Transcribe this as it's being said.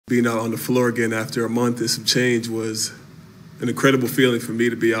being out on the floor again after a month and some change was an incredible feeling for me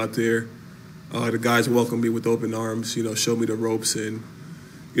to be out there. The guys welcomed me with open arms, showed me the ropes and,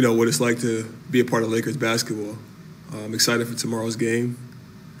 what it's like to be a part of Lakers basketball. I'm excited for tomorrow's game.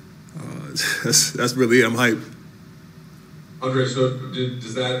 That's really it. I'm hyped. Andre, so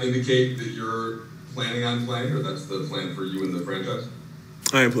does that indicate that you're planning on playing, or that's the plan for you and the franchise?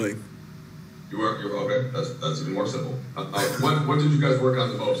 I am playing. You're okay. That's even more simple. What did you guys work on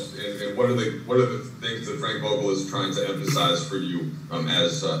the most, and what are the things that Frank Vogel is trying to emphasize for you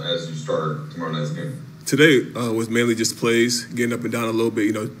as you start tomorrow night's game? Today was mainly just plays, getting up and down a little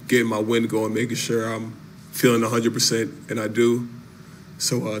bit, getting my wind going, making sure I'm feeling 100%, and I do.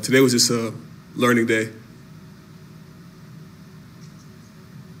 So today was just a learning day.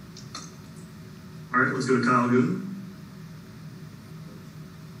 All right, let's go to Kyle Gooden.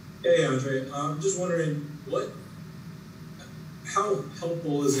 Hey, Andre. I'm just wondering, how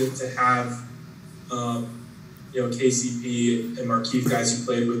helpful is it to have, KCP and Markieff, guys you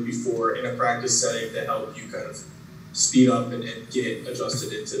played with before, in a practice setting to help you kind of speed up and get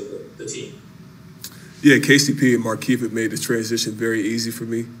adjusted into the team? Yeah, KCP and Markieff have made the transition very easy for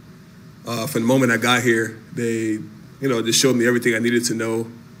me. From the moment I got here, they, just showed me everything I needed to know.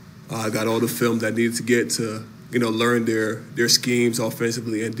 I got all the film that I needed to get to, learn their schemes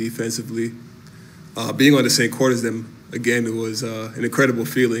offensively and defensively. Being on the same court as them, again, it was an incredible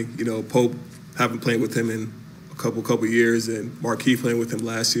feeling. Pope, haven't played with him in a couple years, and Markieff playing with him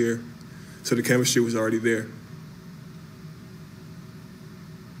last year. So the chemistry was already there.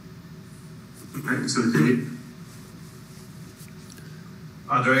 All right, so Dave.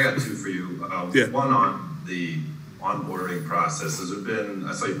 Andre, I got two for you. Yeah. One on the onboarding process.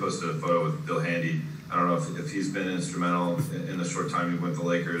 I saw you posted a photo with Bill Handy. I don't know if he's been instrumental in the short time you went to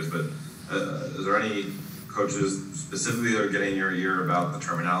Lakers, but is there any coaches specifically that are getting your ear about the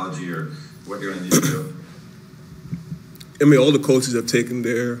terminology or what you're going to need to do? I mean, all the coaches have taken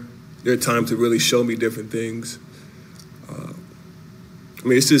their time to really show me different things.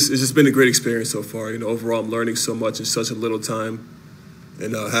 It's just been a great experience so far. Overall, I'm learning so much in such a little time.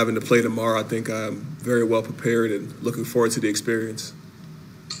 And having to play tomorrow, I think I'm very well prepared and looking forward to the experience.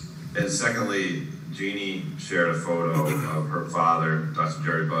 And secondly, Jeannie shared a photo of her father, Dr.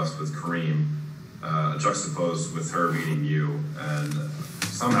 Jerry Buss, with Kareem, juxtaposed with her meeting you. And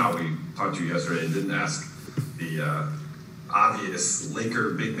somehow we talked to you yesterday and didn't ask the obvious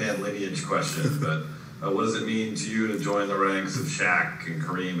Laker big man lineage question, but what does it mean to you to join the ranks of Shaq and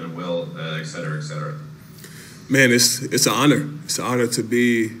Kareem and Will, et cetera, et cetera? Man, it's an honor. It's an honor to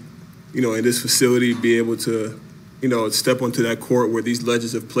be, in this facility, be able to, step onto that court where these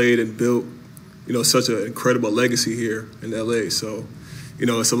legends have played and built, such an incredible legacy here in LA. So,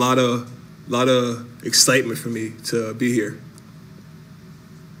 it's a lot of excitement for me to be here.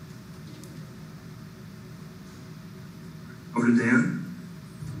 Over to Dan.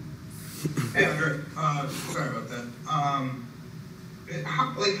 Hey, Andre. Sorry about that.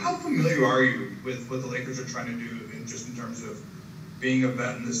 How familiar are you with what the Lakers are trying to do, in terms of being a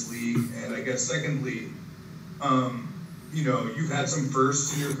vet in this league? And I guess secondly, you've had some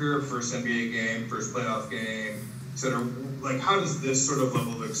firsts in your career, first NBA game, first playoff game, et cetera. How does this sort of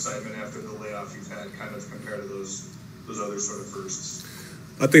level of excitement after the layoff you've had kind of compare to those other sort of firsts?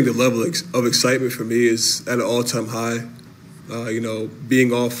 I think the level of excitement for me is at an all-time high.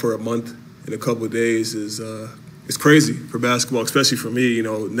 Being off for a month and a couple of days is it's crazy for basketball, especially for me,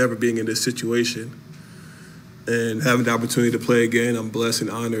 never being in this situation. And having the opportunity to play again, I'm blessed and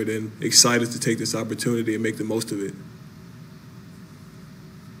honored and excited to take this opportunity and make the most of it.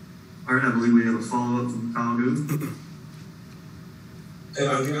 All right, I believe we have a follow-up from Kyle Gooden. Hey,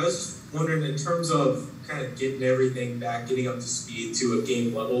 Andre, I was just wondering, in terms of kind of getting everything back, getting up to speed to a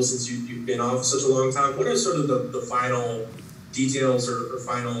game level since you've been off such a long time, what are sort of the final details or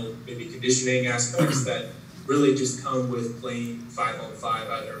final maybe conditioning aspects that really just come with playing 5-on-5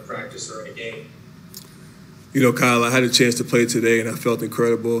 either in practice or in a game? Kyle, I had a chance to play today and I felt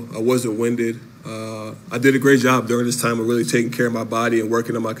incredible. I wasn't winded. I did a great job during this time of really taking care of my body and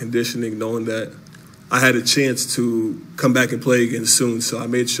working on my conditioning, knowing that I had a chance to come back and play again soon. So I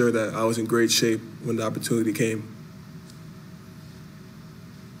made sure that I was in great shape when the opportunity came.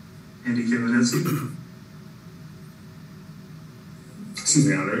 Andy Kamenetsky. Excuse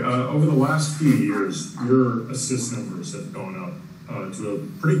me, Andre. Over the last few years, your assist numbers have gone up to a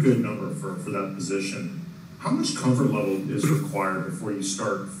pretty good number for that position. How much comfort level is required before you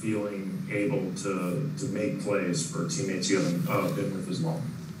start feeling able to make plays for teammates you haven't been with as long?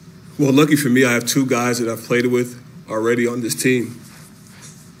 Well, lucky for me, I have two guys that I've played with already on this team.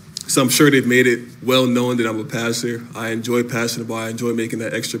 So I'm sure they've made it well known that I'm a passer. I enjoy passing the ball. I enjoy making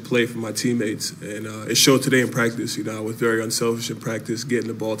that extra play for my teammates. And it showed today in practice. I was very unselfish in practice, getting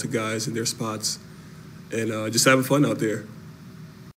the ball to guys in their spots and just having fun out there.